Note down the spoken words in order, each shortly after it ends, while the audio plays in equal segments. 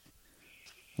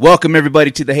Welcome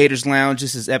everybody to the Haters Lounge.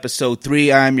 This is episode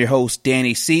 3. I'm your host,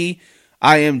 Danny C.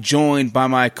 I am joined by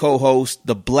my co-host,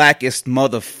 the blackest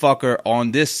motherfucker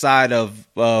on this side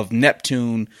of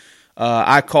Neptune.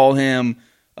 I call him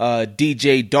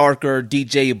DJ Darker,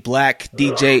 DJ Black,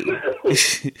 DJ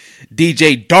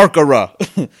DJ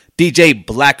Darkera, DJ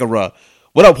Blackera.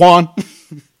 What up, Juan?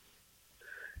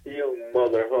 You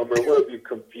mother hummer, what have you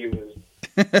confused?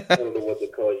 I don't know what to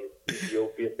call you.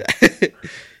 Ethiopian.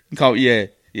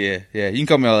 Yeah. You can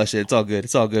call me all that shit. It's all good.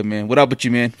 It's all good, man. What up with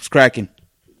you, man? What's cracking?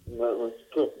 Not much.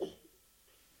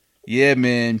 Yeah,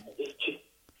 man.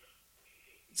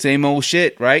 Same old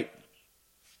shit, right?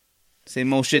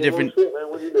 Same old shit, different. Shit, man.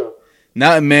 What you doing?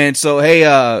 Nothing, man. So, hey,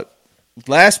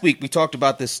 last week we talked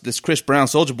about this Chris Brown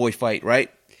Soulja Boy fight,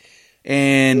 right?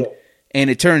 And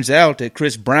it turns out that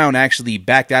Chris Brown actually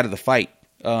backed out of the fight.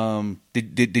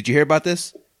 Did you hear about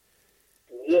this?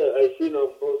 Yeah, I seen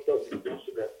on post up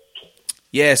Instagram.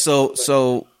 Yeah,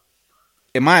 so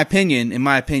in my opinion,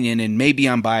 and maybe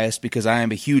I'm biased because I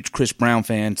am a huge Chris Brown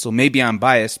fan, so maybe I'm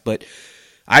biased, but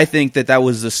I think that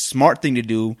was the smart thing to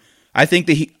do. I think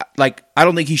that I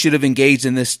don't think he should have engaged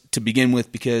in this to begin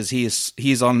with because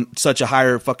he's on such a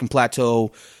higher fucking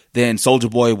plateau than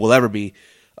Soulja Boy will ever be.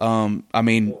 I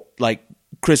mean, like,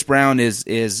 Chris Brown is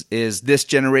this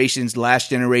generation's, last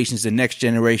generation's, the next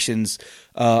generation's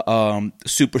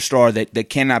superstar that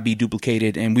cannot be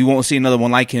duplicated, and we won't see another one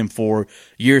like him for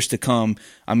years to come.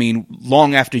 I mean,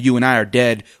 long after you and I are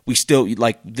dead, we still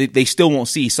they still won't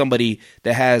see somebody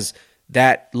that has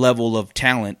that level of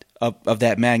talent of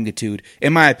that magnitude,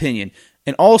 in my opinion.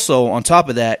 And also on top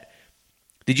of that,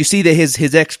 did you see that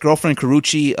his ex-girlfriend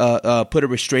Karrueche put a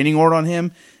restraining order on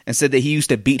him and said that he used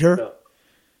to beat her? No.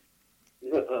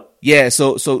 Yeah,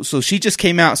 so she just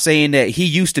came out saying that he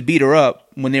used to beat her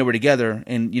up when they were together,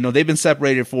 and they've been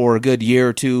separated for a good year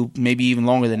or two, maybe even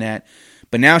longer than that.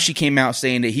 But now she came out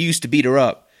saying that he used to beat her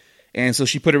up, and so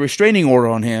she put a restraining order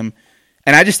on him.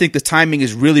 And I just think the timing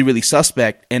is really, really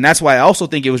suspect, and that's why I also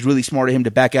think it was really smart of him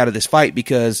to back out of this fight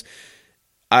because,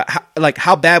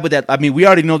 how bad would that? I mean, we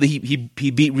already know that he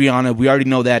beat Rihanna. We already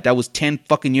know that was 10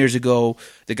 fucking years ago.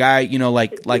 The guy,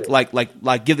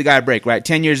 give the guy a break, right?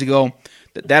 10 years ago.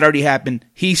 That already happened.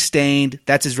 He's stained.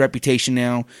 That's his reputation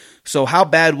now. So how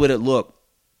bad would it look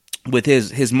with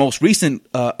his most recent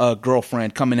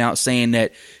girlfriend coming out saying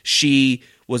that she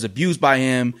was abused by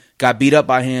him, got beat up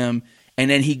by him, and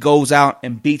then he goes out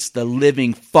and beats the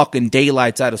living fucking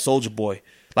daylights out of Soulja Boy?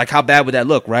 Like, how bad would that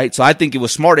look, right? So I think it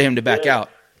was smart of him to back out.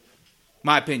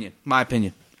 My opinion.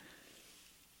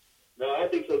 No, I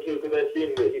think so too, because I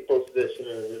seen that he posted that shit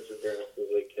on Instagram. So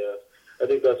I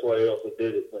think that's why he also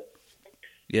did it.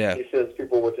 Yeah. He says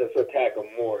people would just attack him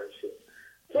more and shit.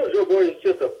 Soulja Boy is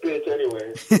just a bitch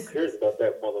anyway. Who cares about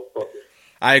that motherfucker?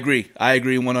 I agree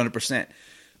 100%.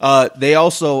 They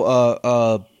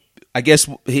also, I guess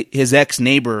his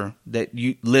ex-neighbor that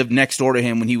lived next door to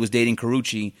him when he was dating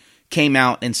Karrueche came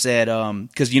out and said,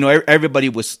 because,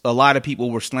 a lot of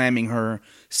people were slamming her,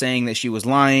 saying that she was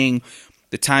lying,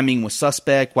 the timing was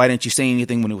suspect, why didn't you say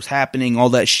anything when it was happening,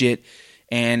 all that shit.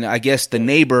 And I guess the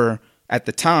neighbor at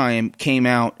the time came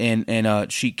out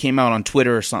and she came out on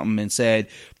Twitter or something and said,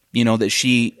 that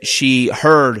she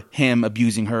heard him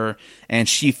abusing her and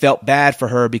she felt bad for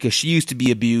her because she used to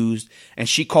be abused, and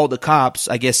she called the cops,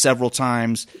 I guess, several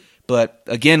times. But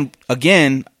again,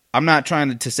 I'm not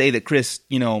trying to say that Chris,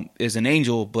 is an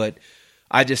angel, but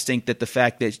I just think that the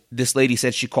fact that this lady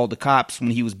said she called the cops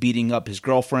when he was beating up his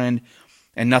girlfriend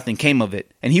and nothing came of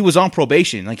it. And he was on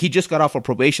probation. Like, he just got off of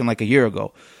probation like a year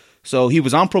ago. So he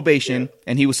was on probation,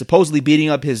 and he was supposedly beating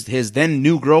up his then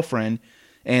new girlfriend,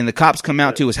 and the cops come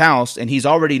out to his house, and he's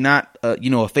already not,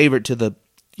 a favorite to the,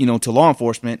 to law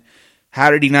enforcement. How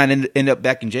did he not end up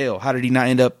back in jail? How did he not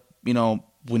end up,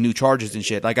 with new charges and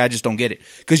shit? Like, I just don't get it.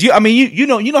 Because you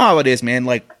know how it is, man.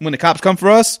 Like, when the cops come for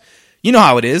us, you know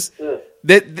how it is. Yeah.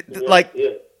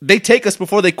 They take us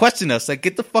before they question us. Like,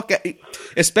 get the fuck out.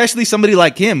 Especially somebody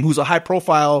like him, who's a high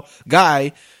profile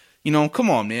guy. Come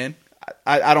on, man.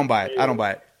 I don't buy it. I don't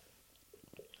buy it.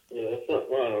 Yeah, it's not,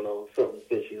 I don't know. Something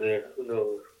fishy there. Who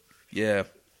knows? Yeah.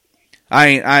 I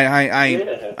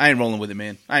ain't rolling with it,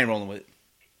 man. I ain't rolling with it.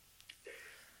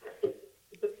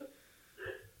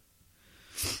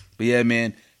 But yeah,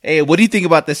 man. Hey, what do you think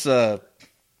about this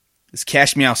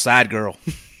Cash Me Outside girl?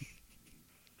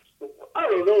 I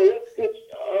don't know.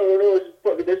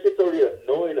 That shit's already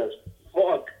annoying as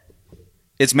fuck.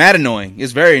 It's mad annoying.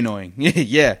 It's very annoying.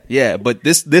 Yeah. But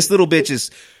this little bitch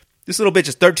is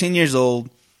 13 years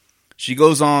old. She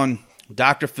goes on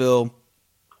Dr. Phil.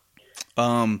 Yeah,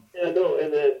 I know.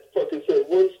 And then fucking said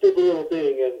one stupid little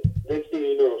thing, and next thing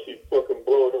you know, she's fucking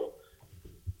blown up.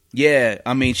 Yeah,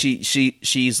 I mean,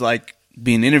 she's like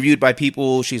being interviewed by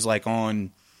people. She's like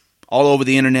on all over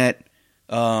the internet,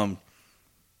 blowing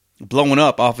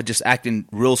up off of just acting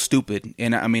real stupid.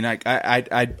 And I mean,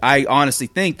 I honestly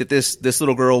think that this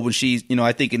little girl, when she's, you know,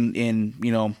 I think in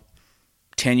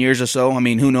 10 years or so, I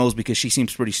mean, who knows, because she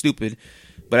seems pretty stupid,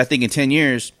 but I think in 10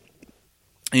 years,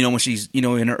 you know, when she's, you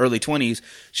know, in her early 20s,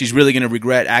 she's really going to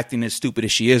regret acting as stupid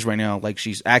as she is right now. Like,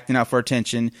 she's acting out for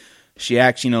attention. She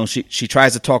acts, you know, she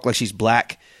tries to talk like she's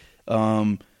black.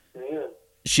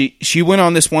 She went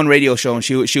on this one radio show and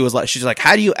she's like,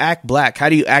 how do you act black? How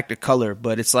do you act a color?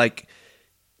 But it's like,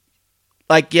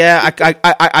 yeah,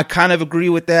 I kind of agree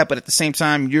with that, but at the same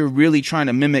time, you're really trying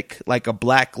to mimic like a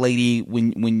black lady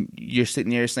when you're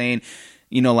sitting there saying,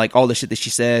 you know, like all the shit that she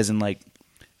says, and like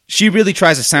she really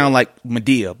tries to sound like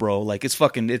Madea, bro. Like, it's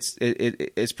fucking, it's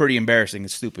pretty embarrassing.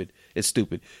 It's stupid. It's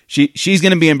stupid. She's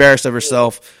gonna be embarrassed of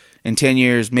herself in 10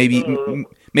 years, maybe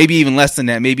even less than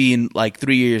that. Maybe in like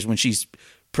 3 years when she's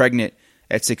pregnant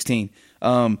at 16.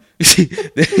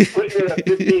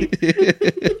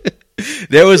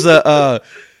 There was I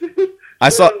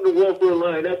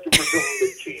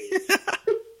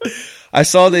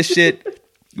saw this shit.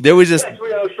 There was this guy.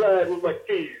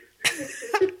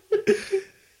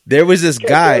 There was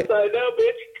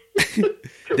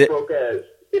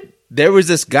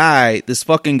this guy, this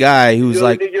fucking guy who was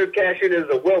like, you're cashing as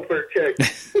a welfare check.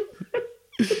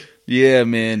 Yeah,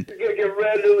 man. You're gonna get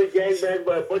randomly gangbanged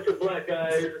by a bunch of black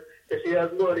guys because she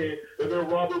has money. They're gonna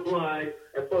rob her blind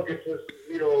and fucking just,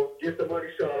 you know, get the money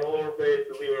shot all over her face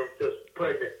and leave her just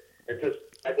pregnant and just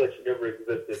act like she never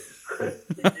existed.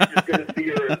 You're just gonna see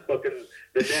her in fucking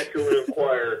the Natural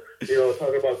Enquirer, you know,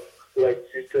 talking about like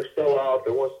she just fell off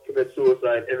and wants to commit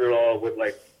suicide, and they're all with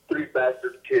like 3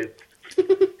 bastard kids.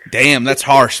 Damn, that's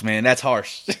harsh, man. That's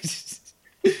harsh.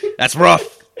 That's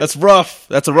rough. That's rough.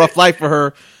 That's a rough life for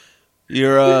her.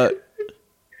 You're. The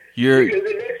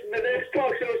next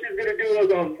talk show she's gonna do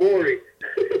is on Maury.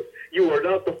 You are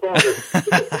not the father.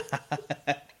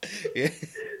 Yeah.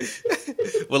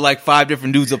 With like 5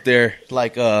 different dudes up there,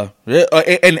 like and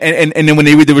then when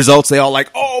they read the results, they all like,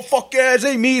 oh fuck yeah, it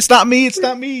ain't me, it's not me,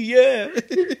 yeah.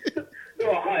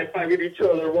 They're all high fiving each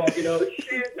other, walking out of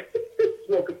shit,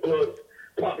 smoking blunts,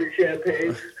 popping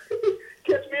champagne.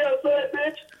 Catch me outside,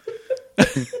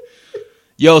 bitch.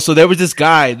 Yo, so there was this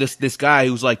guy, this guy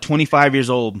who's like 25 years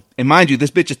old, and mind you,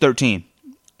 this bitch is 13.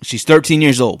 She's 13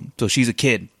 years old, so she's a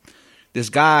kid. This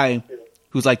guy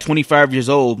who's like 25 years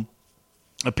old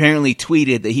apparently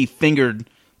tweeted that he fingered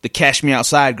the Cash Me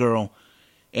Outside girl,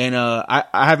 and I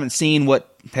haven't seen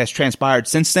what has transpired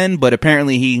since then, but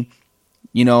apparently he,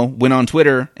 you know, went on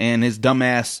Twitter and his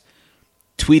dumbass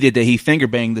tweeted that he finger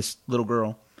banged this little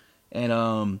girl,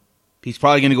 and he's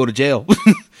probably gonna go to jail.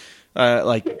 I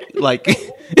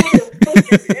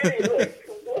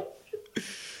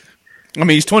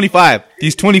mean, he's 25.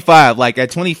 He's 25. Like,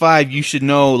 at 25, you should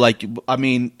know, like, I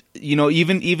mean, you know,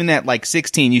 even at like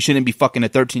 16, you shouldn't be fucking a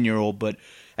 13-year-old, but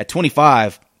at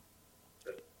 25,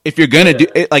 if you're gonna do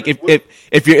it, like,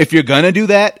 if you're gonna do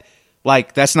that,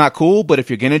 like, that's not cool, but if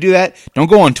you're gonna do that, don't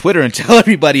go on Twitter and tell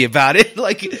everybody about it.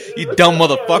 Like, you dumb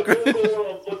motherfucker.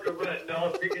 No,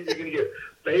 thinking you're gonna get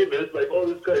famous, like,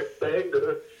 oh, this guy banged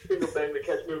her. Bang the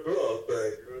Catch Me Girl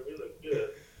outside. Like, yeah.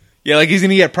 Yeah, like he's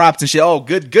gonna get props and shit. Oh,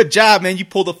 good job, man! You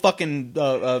pulled a fucking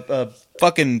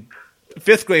fucking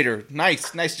 5th grader.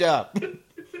 Nice job. Nice,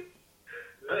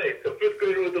 a 5th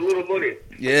grader with a little money.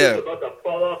 Yeah, he's about to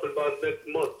fall off in about next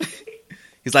month.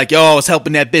 He's like, yo, I was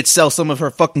helping that bitch sell some of her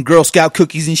fucking Girl Scout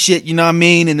cookies and shit. You know what I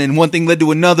mean? And then one thing led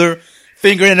to another.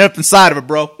 Finger ended up inside of her,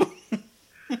 bro. Met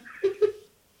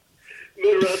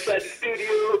her outside the studio,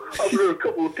 offered her a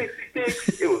couple of pixie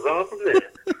sticks. It was on from there.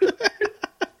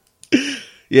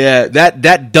 Yeah,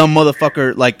 that dumb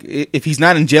motherfucker. Like, if he's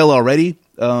not in jail already,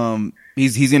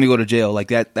 he's gonna go to jail. Like,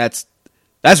 that's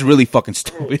really fucking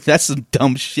stupid. That's some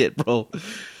dumb shit, bro.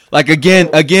 Like,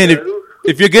 again,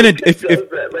 if you're gonna like,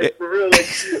 for real, like, I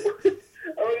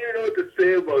don't even know what to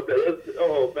say about that.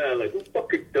 Oh man, like, who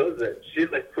fucking does that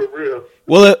shit? Like, for real.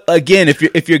 Well, again, if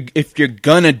you're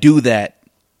gonna do that,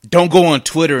 don't go on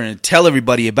Twitter and tell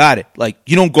everybody about it. Like,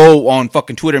 you don't go on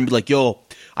fucking Twitter and be like, yo,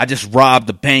 I just robbed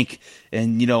the bank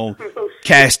and, you know,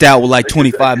 cashed out with like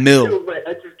 25 mil. I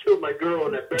just killed my girl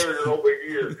and I buried her over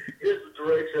here. Here's the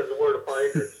directions of where to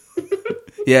find her.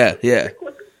 Yeah.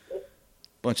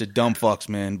 Bunch of dumb fucks,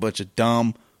 man. Bunch of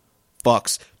dumb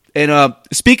fucks. And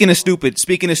speaking of stupid,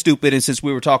 and since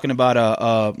we were talking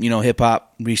about hip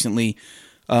hop recently,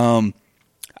 I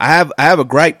have a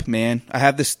gripe, man. I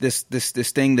have this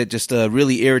thing that just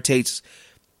really irritates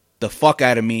the fuck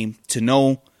out of me to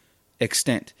no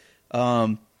extent.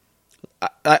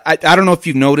 I don't know if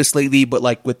you've noticed lately, but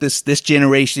like with this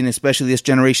generation, especially this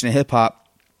generation of hip hop,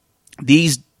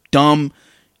 these dumb,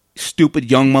 stupid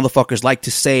young motherfuckers like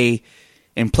to say,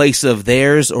 in place of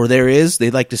theirs or there is,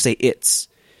 they like to say it's.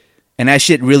 And that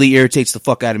shit really irritates the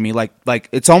fuck out of me. Like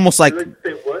it's almost like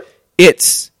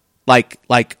it's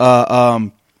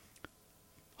hold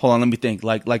on, let me think.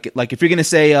 Like if you're gonna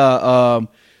say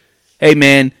hey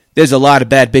man, there's a lot of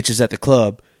bad bitches at the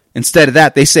club. Instead of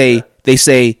that, they say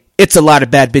it's a lot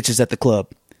of bad bitches at the club.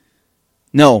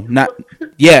 No, not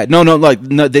yeah, no,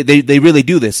 they really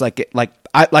do this. I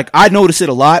notice it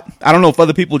a lot. I don't know if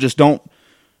other people just don't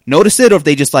notice it or if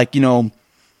they just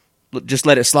just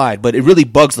let it slide, but it really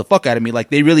bugs the fuck out of me. Like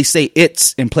they really say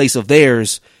it's in place of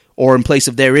theirs or in place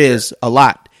of there is a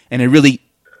lot, and it really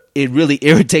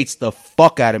irritates the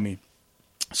fuck out of me.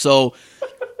 So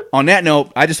on that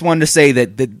note, I just wanted to say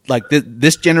that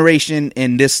this generation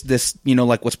and this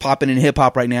like what's popping in hip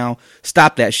hop right now,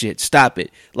 stop that shit. Stop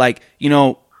it. Like,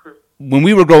 when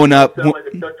we were growing up,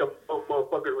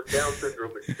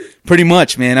 pretty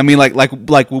much, man. I mean, like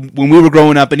when we were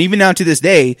growing up, and even now to this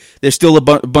day, there's still a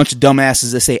bunch of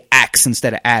dumbasses that say axe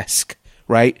instead of ask,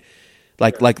 right?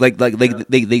 They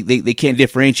can't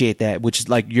differentiate that, which is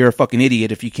like you're a fucking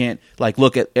idiot if you can't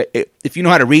look at if you know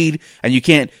how to read and you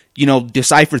can't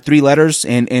decipher 3 letters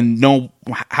and know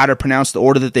how to pronounce the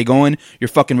order that they go in. You're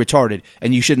fucking retarded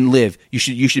and you shouldn't live. You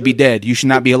should be dead. You should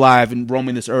not be alive and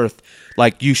roaming this earth.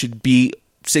 Like you should be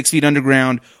 6 feet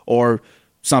underground or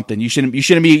something. You shouldn't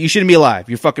be alive.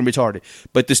 You're fucking retarded.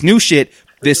 But this new shit,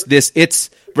 this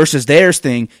it's versus theirs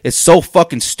thing is so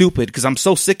fucking stupid because I'm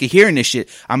so sick of hearing this shit.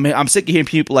 I'm sick of hearing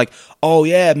people like, oh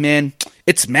yeah, man,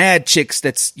 it's mad chicks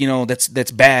that's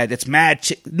bad. It's mad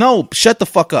chick. No, shut the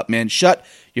fuck up, man. Shut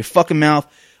your fucking mouth.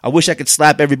 I wish I could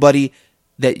slap everybody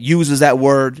that uses that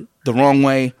word the wrong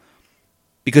way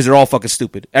because they're all fucking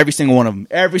stupid. Every single one of them.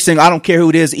 I don't care who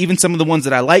it is. Even some of the ones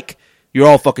that I like, you're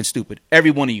all fucking stupid.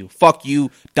 Every one of you. Fuck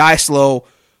you. Die slow.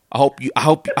 I hope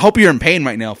you're in pain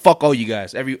right now. Fuck all you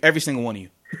guys. Every single one of you.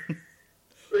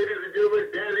 Ladies and gentlemen,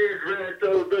 Daddy's rant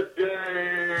of the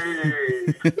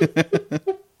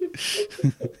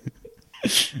day.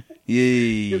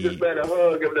 Yay. Give this man a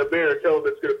hug, give him a beer, tell him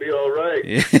it's gonna be all right.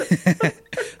 Yeah.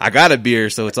 I got a beer,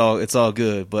 so it's all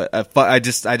good. But I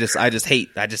just hate.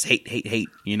 That's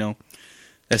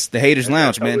the haters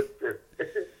lounge, man.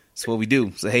 That's what we do.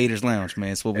 It's the haters lounge,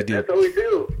 man. It's what we do. That's what we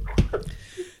do.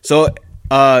 So,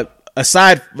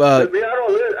 aside, I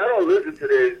don't listen to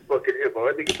this fucking hip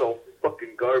hop. I think it's all fucking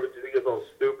garbage. I think it's all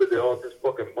stupid. They all just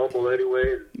fucking mumble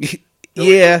anyway.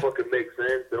 Yeah. Don't fucking make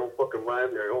sense. They don't fucking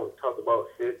rhyme. They don't talk about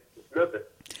shit. It's nothing.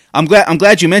 I'm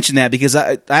glad you mentioned that because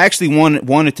I actually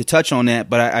wanted to touch on that,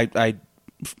 but I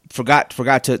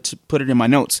forgot to put it in my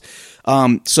notes.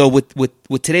 So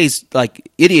with today's like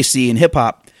idiocy in hip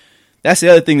hop, that's the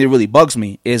other thing that really bugs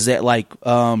me is that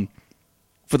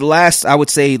for the last, I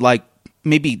would say like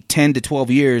maybe 10 to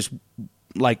 12 years,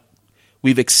 like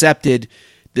we've accepted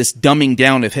this dumbing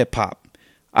down of hip hop.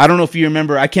 I don't know if you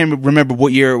remember, I can't remember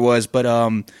what year it was, but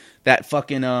that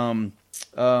fucking oh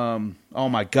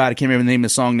my god, I can't remember the name of the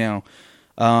song now.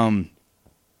 Oh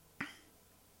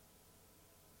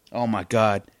my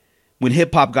god, when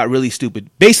hip hop got really stupid.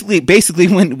 Basically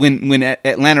when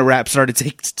Atlanta rap started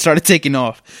taking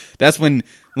off. That's when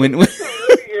yeah.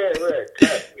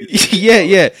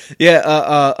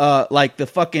 Like the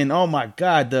fucking oh my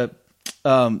god, the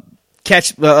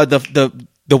catch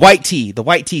the white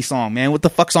tee song, man. What the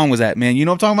fuck song was that, man? You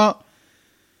know what I'm talking about?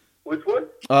 Which one?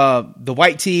 The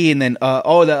white tee, and then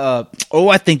I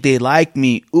think they like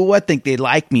me. Ooh, I think they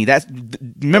like me. That's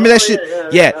remember that shit?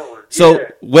 Yeah. That so yeah.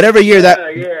 whatever year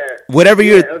that, whatever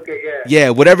year,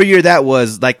 whatever year that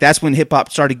was, like that's when hip hop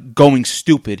started going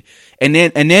stupid. And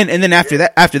then after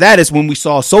that is when we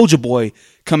saw Soulja Boy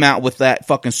come out with that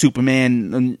fucking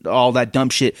Superman and all that dumb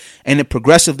shit, and it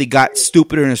progressively got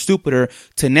stupider and stupider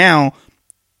to now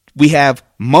we have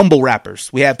mumble rappers.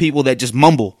 We have people that just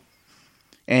mumble.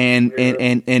 And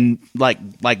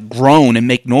like groan and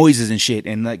make noises and shit,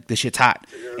 and like the shit's hot,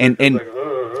 and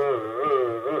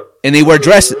they wear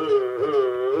dresses,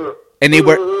 and they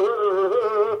wear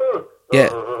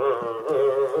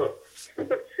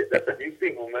That's a new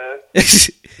single, man.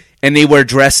 and they wear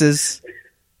dresses.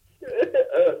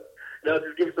 Now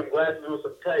just give me some glasses with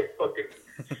some tight fucking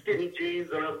skinny jeans,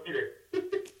 and I'm here.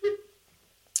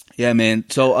 Yeah, man.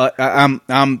 So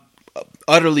I'm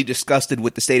utterly disgusted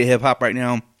with the state of hip hop right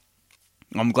now.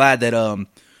 I'm glad that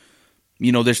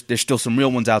there's still some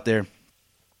real ones out there.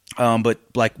 But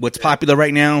like what's popular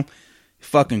right now,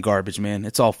 fucking garbage, man.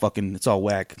 It's all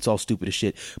whack. It's all stupid as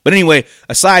shit. But anyway,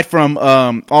 aside from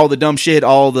all the dumb shit,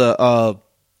 all the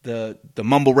the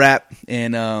mumble rap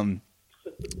and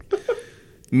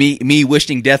me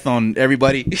wishing death on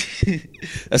everybody.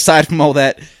 Aside from all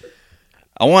that,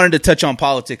 I wanted to touch on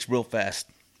politics real fast.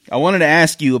 I wanted to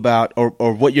ask you about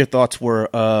or what your thoughts were.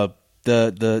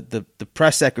 The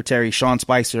press secretary Sean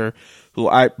Spicer, who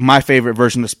my favorite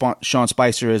version of Sean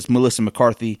Spicer is Melissa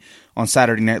McCarthy on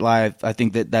Saturday Night Live. I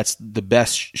think that's the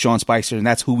best Sean Spicer, and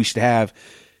that's who we should have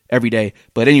every day.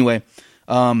 But anyway,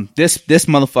 this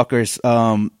motherfucker's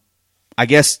I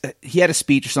guess he had a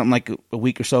speech or something like a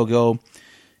week or so ago.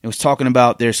 It was talking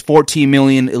about there's 14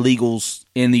 million illegals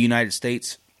in the United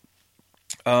States.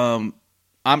 I'm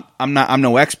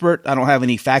no expert. I don't have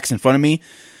any facts in front of me,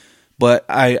 but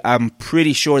I'm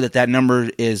pretty sure that number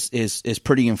is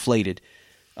pretty inflated.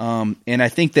 And I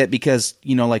think that because,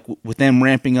 like with them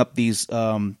ramping up these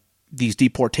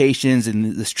deportations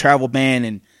and this travel ban,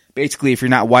 and basically if you're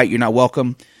not white, you're not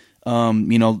welcome.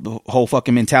 The whole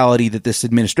fucking mentality that this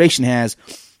administration has.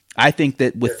 I think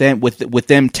that with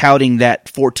them touting that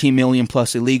 14 million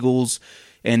plus illegals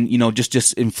and,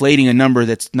 just inflating a number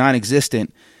that's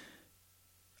non-existent,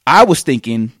 I was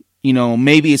thinking,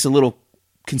 maybe it's a little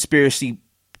conspiracy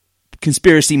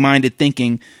minded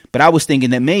thinking, but I was thinking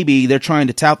that maybe they're trying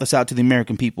to tout this out to the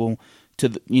American people to,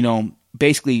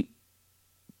 basically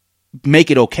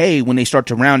make it okay when they start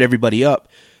to round everybody up,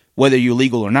 whether you're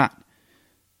legal or not.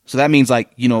 So that means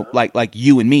like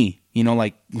you and me,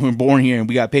 like we're born here and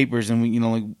we got papers and we,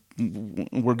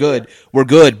 we're good.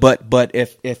 But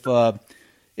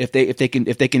if they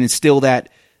can instill that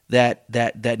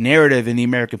narrative in the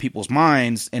American people's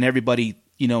minds and everybody,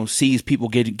 sees people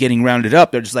getting rounded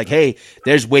up, they're just like, hey,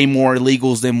 there's way more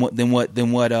illegals than what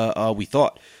we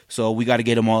thought. So we got to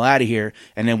get them all out of here,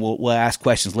 and then we'll ask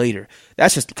questions later.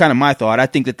 That's just kind of my thought. I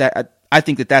think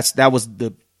that was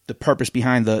the purpose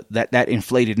behind that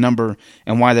inflated number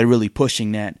and why they're really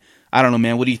pushing that. I don't know,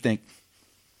 man. What do you think?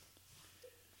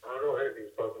 I don't know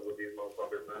anything's fucking with these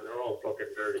motherfuckers, man. They're all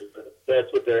fucking dirty. But if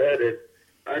that's what they're headed,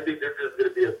 I think there's just going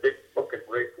to be a big fucking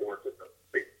race war. Just a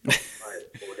big fight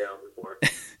go down before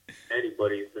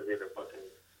anybody is in a fucking.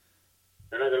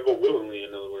 They're not going to go willingly,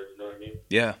 in other words. You know what I mean?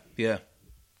 Yeah.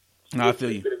 No, I feel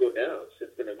you. It's going to go down.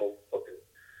 It's going to go fucking.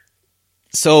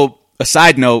 So, a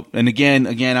side note, and again,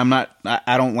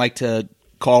 I don't like to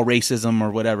call racism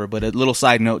or whatever, but a little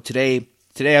side note. Today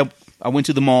I went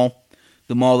to the mall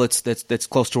that's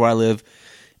close to where I live,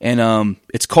 and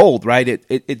it's cold, right?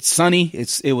 It's sunny.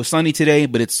 It was sunny today,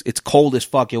 but it's cold as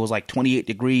fuck. It was like 28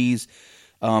 degrees.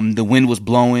 The wind was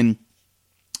blowing.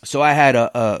 So I had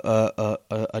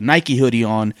a Nike hoodie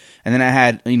on, and then I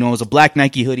had, it was a black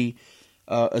Nike hoodie,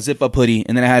 a zip up hoodie,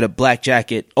 and then I had a black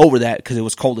jacket over that because it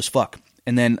was cold as fuck.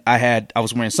 And then I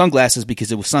was wearing sunglasses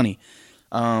because it was sunny.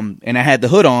 And I had the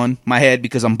hood on my head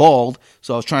because I'm bald.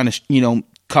 So I was trying to,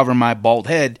 cover my bald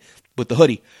head with the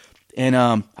hoodie. And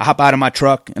I hop out of my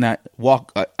truck and I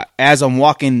walk, as I'm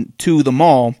walking to the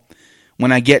mall,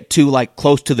 when I get to like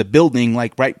close to the building,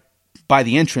 like right by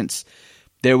the entrance,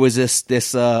 there was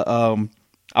this I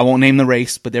won't name the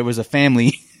race, but there was a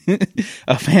family,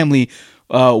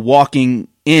 walking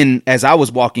in as I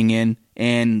was walking in.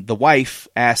 And the wife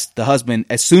asked the husband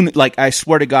I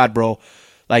swear to God, bro,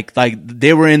 like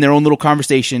they were in their own little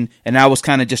conversation, and I was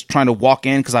kind of just trying to walk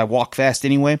in because I walk fast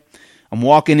anyway. I'm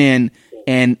walking in,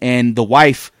 and the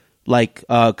wife,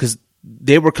 because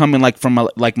they were coming like from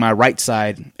my right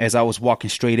side as I was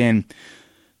walking straight in.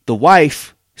 The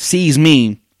wife sees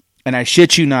me, and I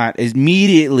shit you not,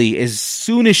 immediately as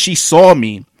soon as she saw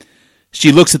me,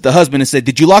 she looks at the husband and said,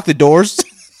 "Did you lock the doors?"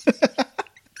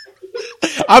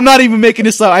 I'm not even making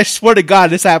this up. I swear to God,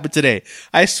 this happened today.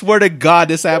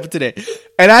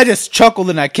 And I just chuckled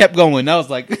and I kept going. I was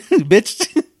like,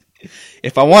 bitch,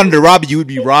 if I wanted to rob you, you would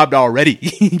be robbed already.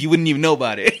 You wouldn't even know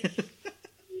about it.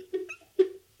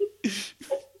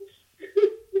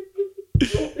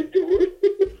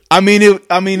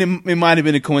 It might have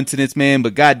been a coincidence, man,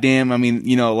 but goddamn,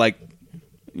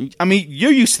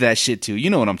 you're used to that shit too.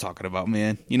 You know what I'm talking about,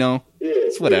 man.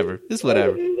 It's whatever.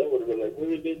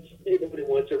 Nobody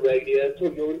wants a raggedy ass.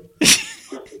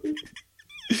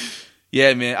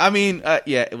 Yeah, man.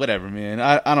 Yeah, whatever, man.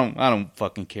 I don't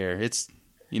fucking care. It's,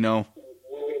 We're gonna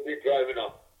be driving a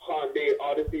Hyundai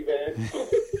Odyssey van.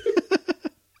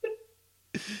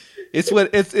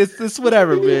 it's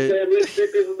whatever, man. Family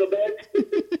stickers in the back.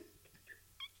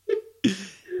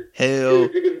 Hell. You're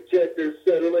gonna check their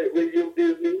satellite radio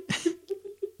Disney.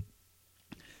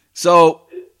 So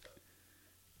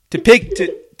to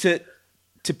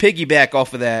piggyback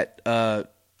off of that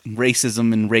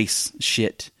racism and race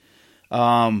shit,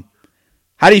 how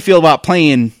do you feel about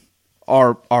playing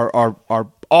our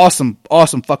awesome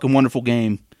fucking wonderful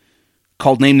game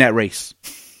called Name That Race.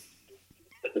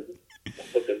 I fucking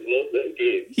love that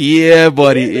game. Yeah,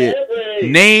 buddy. Name that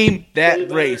race. Name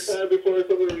that race. Time before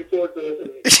someone reports us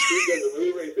and these guys are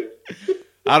really racist.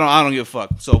 I don't give a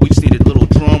fuck. So we just needed a little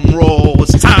drum roll.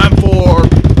 It's time for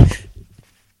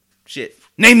shit.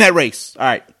 Name that race. All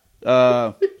right.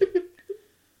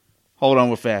 Hold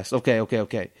on, we're fast.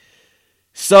 Okay.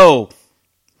 So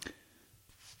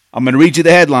I'm gonna read you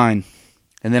the headline,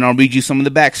 and then I'll read you some of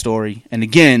the backstory. And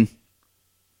again,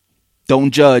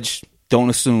 don't judge, don't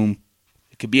assume.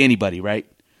 It could be anybody, right?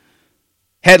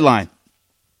 Headline: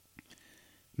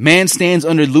 Man stands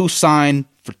under loose sign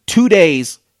for 2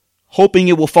 days, hoping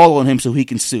it will fall on him so he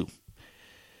can sue.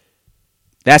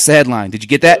 That's the headline. Did you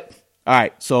get that? All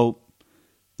right. So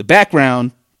the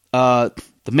background, the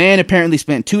man apparently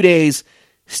spent 2 days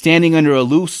standing under a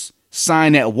loose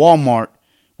sign at Walmart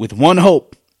with one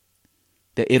hope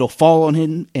that it'll fall on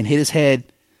him and hit his head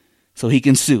so he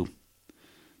can sue.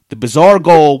 The bizarre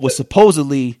goal was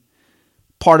supposedly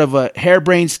part of a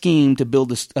harebrained scheme to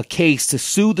build a case to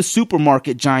sue the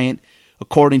supermarket giant,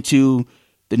 according to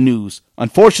the news.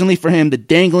 Unfortunately for him, the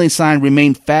dangling sign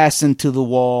remained fastened to the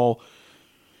wall.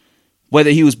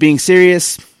 Whether he was being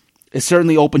serious is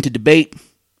certainly open to debate,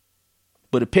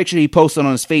 but a picture he posted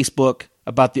on his Facebook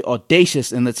about the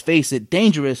audacious and, let's face it,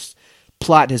 dangerous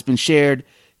plot has been shared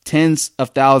tens of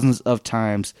thousands of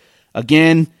times.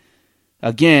 Again,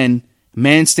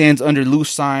 man stands under loose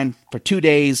sign for 2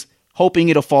 days, hoping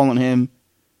it'll fall on him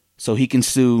so he can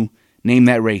sue. Name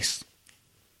that race.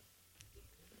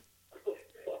 Oh,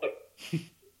 fuck.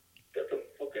 That's a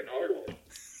fucking hard one.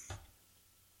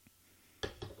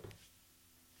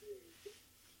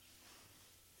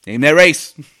 Name that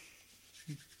race.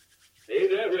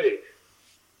 Name that race.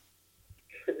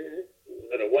 Was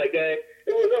that a white guy?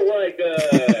 It was a white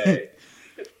guy.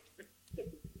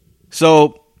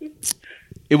 So,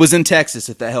 it was in Texas,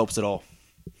 if that helps at all.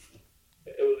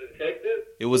 It was in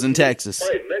Texas? It was in Texas.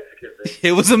 Probably Mexican, then.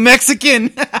 It was a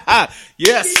Mexican.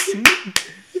 Yes.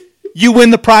 You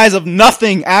win the prize of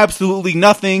nothing. Absolutely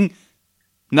nothing.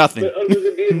 Nothing. But other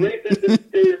than being racist and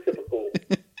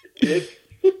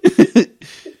stereotypical.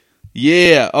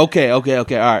 Yeah. Okay. All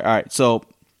right. So,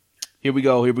 here we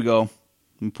go. Let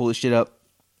me pull this shit up.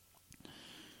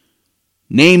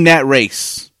 Name that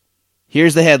race.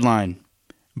 Here's the headline.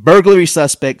 Burglary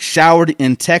suspect showered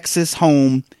in Texas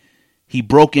home he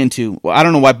broke into. Well, I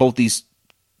don't know why both these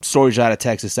stories are out of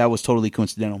Texas. That was totally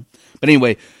coincidental. But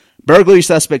anyway, burglary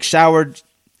suspect showered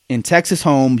in Texas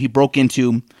home he broke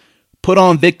into, put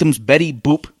on victim's Betty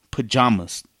Boop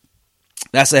pajamas.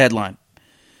 That's the headline.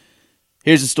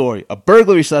 Here's the story. A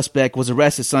burglary suspect was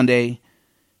arrested Sunday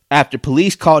after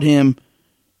police caught him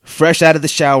fresh out of the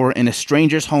shower in a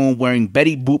stranger's home wearing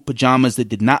Betty Boop pajamas that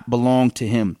did not belong to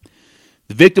him.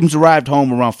 The victims arrived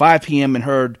home around 5 p.m. and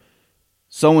heard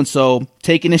so-and-so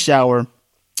taking a shower.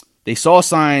 They saw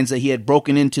signs that he had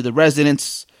broken into the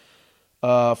residence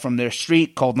from their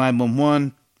street, called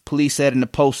 911. Police said in a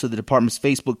post to the department's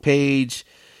Facebook page,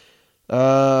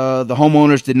 the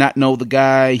homeowners did not know the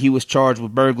guy. He was charged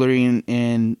with burglary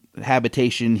and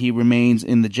habitation. He remains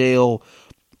in the jail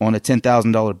on a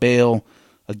 $10,000 bail.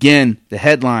 Again, the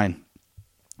headline: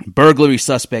 burglary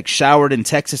suspect showered in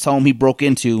Texas home he broke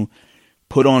into,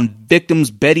 put on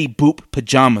victim's Betty Boop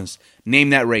pajamas. Name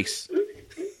that race. Was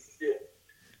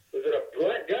it a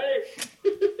black guy?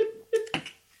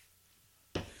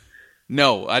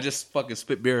 No, I just fucking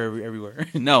spit beer everywhere.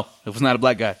 No, it was not a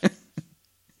black guy. It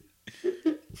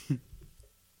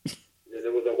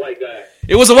was a white guy.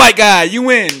 It was a white guy. You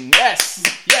win. Yes.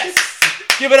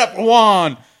 Give it up for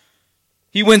Juan.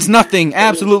 He wins nothing.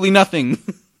 Absolutely nothing.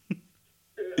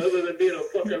 Other than being a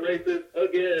fucking racist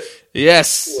again.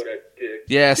 Yes. What a dick.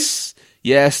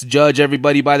 Yes. Judge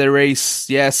everybody by their race.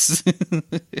 Yes.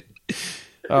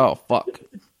 Oh fuck.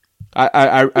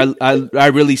 I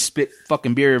really spit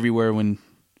fucking beer everywhere when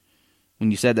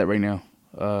you said that right now.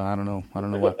 I don't know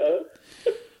why.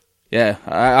 Yeah,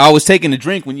 I was taking a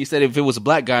drink when you said if it was a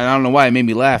black guy. And I don't know why it made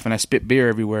me laugh, and I spit beer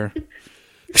everywhere.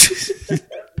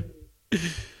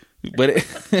 But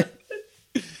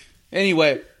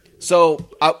anyway, so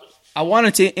I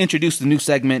wanted to introduce the new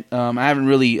segment. I haven't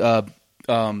really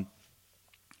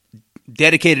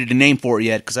dedicated a name for it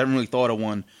yet because I haven't really thought of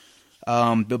one.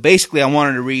 But basically, I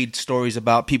wanted to read stories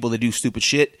about people that do stupid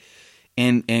shit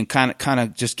and kind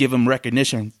of just give them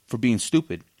recognition for being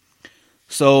stupid.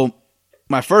 So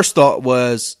my first thought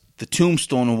was the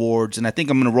Tombstone Awards, and I think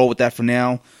I'm going to roll with that for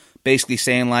now. Basically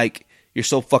saying like, you're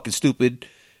so fucking stupid.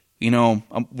 You know,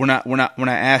 we're not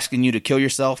asking you to kill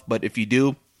yourself, but if you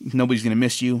do, nobody's gonna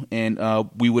miss you, and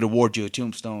we would award you a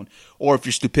tombstone. Or if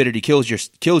your stupidity kills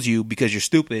you because you're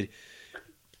stupid,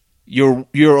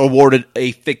 you're awarded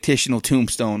a fictional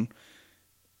tombstone.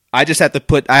 I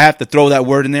have to throw that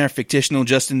word in there, fictional,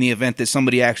 just in the event that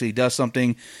somebody actually does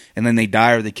something and then they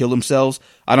die or they kill themselves.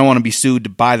 I don't want to be sued to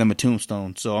buy them a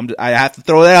tombstone. So I have to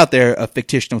throw that out there, a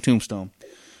fictional tombstone.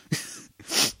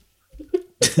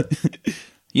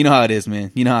 You know how it is,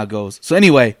 man. You know how it goes. So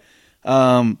anyway,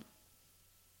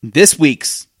 this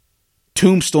week's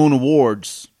Tombstone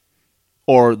Awards,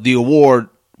 or the award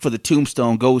for the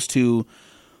tombstone, goes to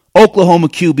Oklahoma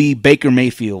QB Baker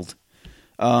Mayfield.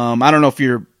 I don't know if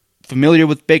you're familiar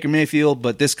with Baker Mayfield,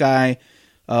 but this guy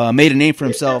made a name for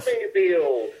himself.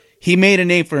 He made a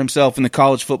name for himself in the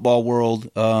college football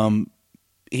world.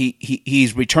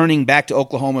 He's returning back to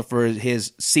Oklahoma for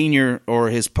his senior or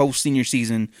his post-senior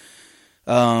season.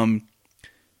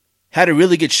 Had a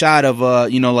really good shot of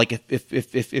like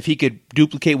if he could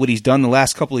duplicate what he's done the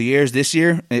last couple of years this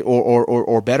year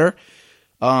or better.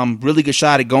 Really good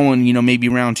shot at going, maybe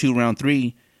round 2, round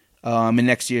 3 in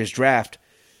next year's draft.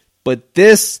 But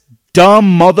this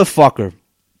dumb motherfucker,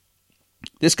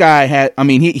 this guy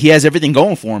he has everything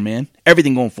going for him, man.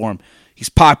 Everything going for him. He's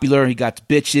popular. He got the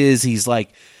bitches. He's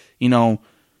like, one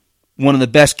of the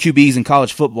best QBs in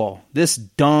college football. This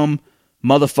dumb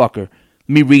motherfucker. Let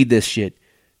me read this shit.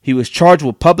 He was charged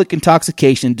with public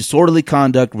intoxication, disorderly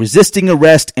conduct, resisting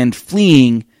arrest, and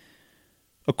fleeing,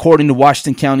 according to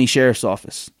Washington County Sheriff's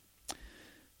Office.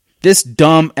 This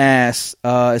dumb ass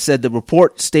said the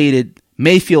report stated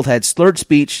Mayfield had slurred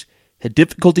speech, had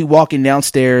difficulty walking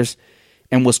downstairs,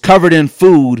 and was covered in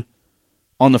food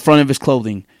on the front of his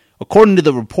clothing. According to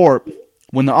the report,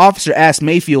 when the officer asked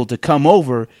Mayfield to come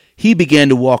over, he began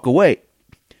to walk away.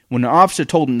 When the officer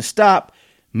told him to stop,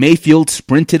 Mayfield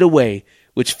sprinted away,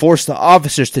 which forced the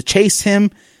officers to chase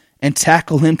him and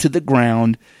tackle him to the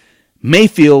ground.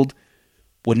 Mayfield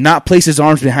would not place his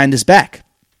arms behind his back,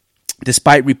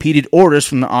 despite repeated orders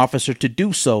from the officer to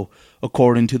do so,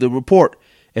 according to the report.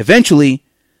 Eventually,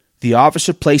 the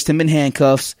officer placed him in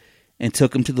handcuffs and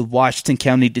took him to the Washington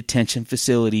County Detention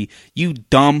Facility. You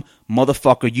dumb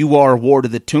motherfucker, you are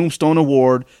awarded the Tombstone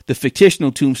Award, the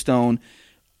fictional tombstone.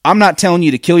 I'm not telling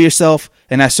you to kill yourself,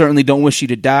 and I certainly don't wish you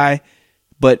to die,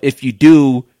 but if you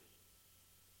do,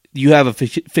 you have a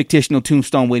fictional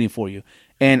tombstone waiting for you.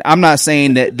 And I'm not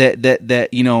saying that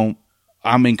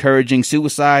I'm encouraging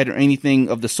suicide or anything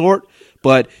of the sort,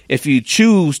 but if you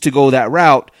choose to go that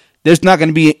route, there's not going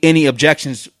to be any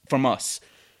objections from us.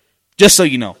 Just so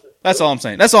you know. That's all I'm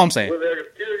saying. That's all I'm saying. Well, they're going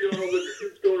to kill you all with the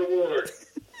Tombstone Award.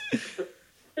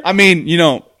 I mean,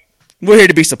 we're here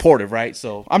to be supportive, right?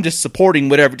 So I'm just supporting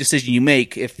whatever decision you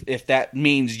make if that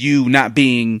means you not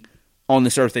being on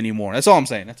this earth anymore. That's all I'm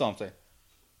saying. That's all I'm saying.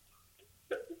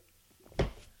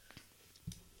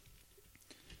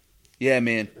 Yeah,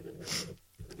 man.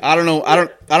 I don't know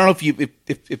if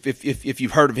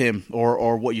you've heard of him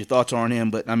or what your thoughts are on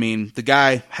him, but I mean, the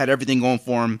guy had everything going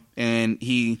for him, and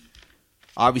he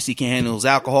obviously can't handle his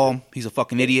alcohol. He's a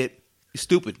fucking idiot. He's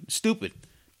stupid,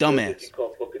 dumbass. You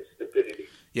call fucking stupidity.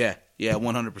 Yeah,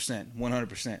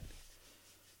 100%.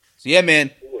 So yeah,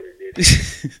 man. What an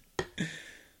idiot.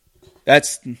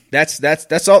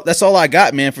 That's all I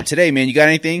got, man, for today, man. You got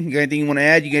anything? You got anything you want to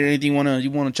add? You got anything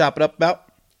you want to chop it up about?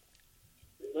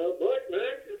 Not much, man.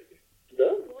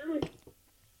 No, really.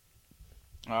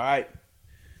 All right.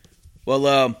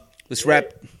 Well, let's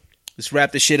wrap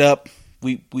this shit up.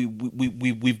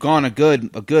 We've gone a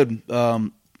good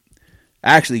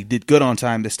actually did good on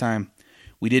time this time.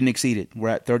 We didn't exceed it. We're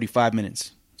at 35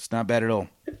 minutes. It's not bad at all.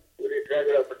 We didn't drag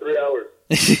it out for 3 hours.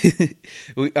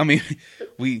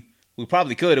 We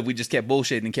probably could if we just kept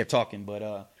bullshitting and kept talking,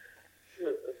 but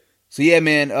so yeah,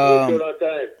 man. We're good on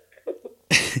time.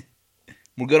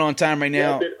 We're good on time right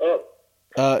now. Wrap it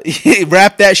up.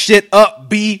 Wrap that shit up,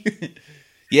 B.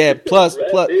 Yeah, plus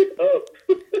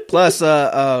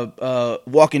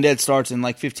Walking Dead starts in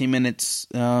like 15 minutes.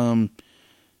 I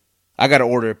got to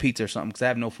order a pizza or something because I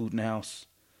have no food in the house.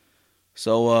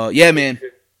 So, yeah, man,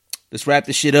 let's wrap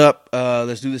this shit up.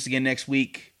 Let's do this again next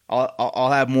week.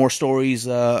 I'll have more stories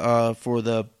for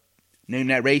the Name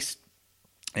That Race.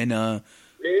 And Name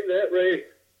that race.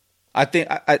 I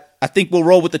think we'll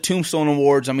roll with the Tombstone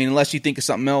Awards. I mean, unless you think of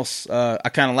something else. I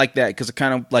kind of like that because I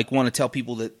kind of like want to tell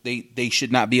people that they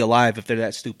should not be alive if they're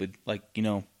that stupid. Like,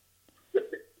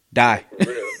 die.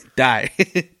 Die.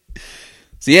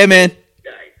 So, yeah, man.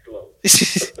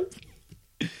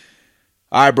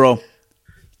 All right, bro.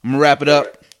 I'm going to wrap it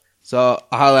up. So,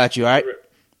 I'll holler at you, all right?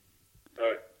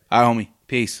 All right, homie.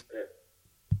 Peace.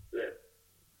 Yeah.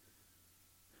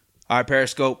 All right,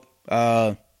 Periscope.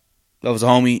 That was a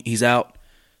homie. He's out.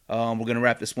 We're going to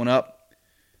wrap this one up.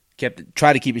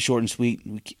 Try to keep it short and sweet.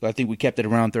 I think we kept it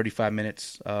around 35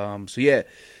 minutes. So yeah,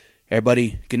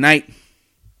 everybody, good night.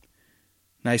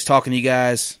 Nice talking to you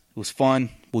guys. It was fun.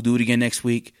 We'll do it again next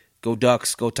week. Go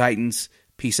Ducks. Go Titans.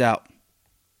 Peace out.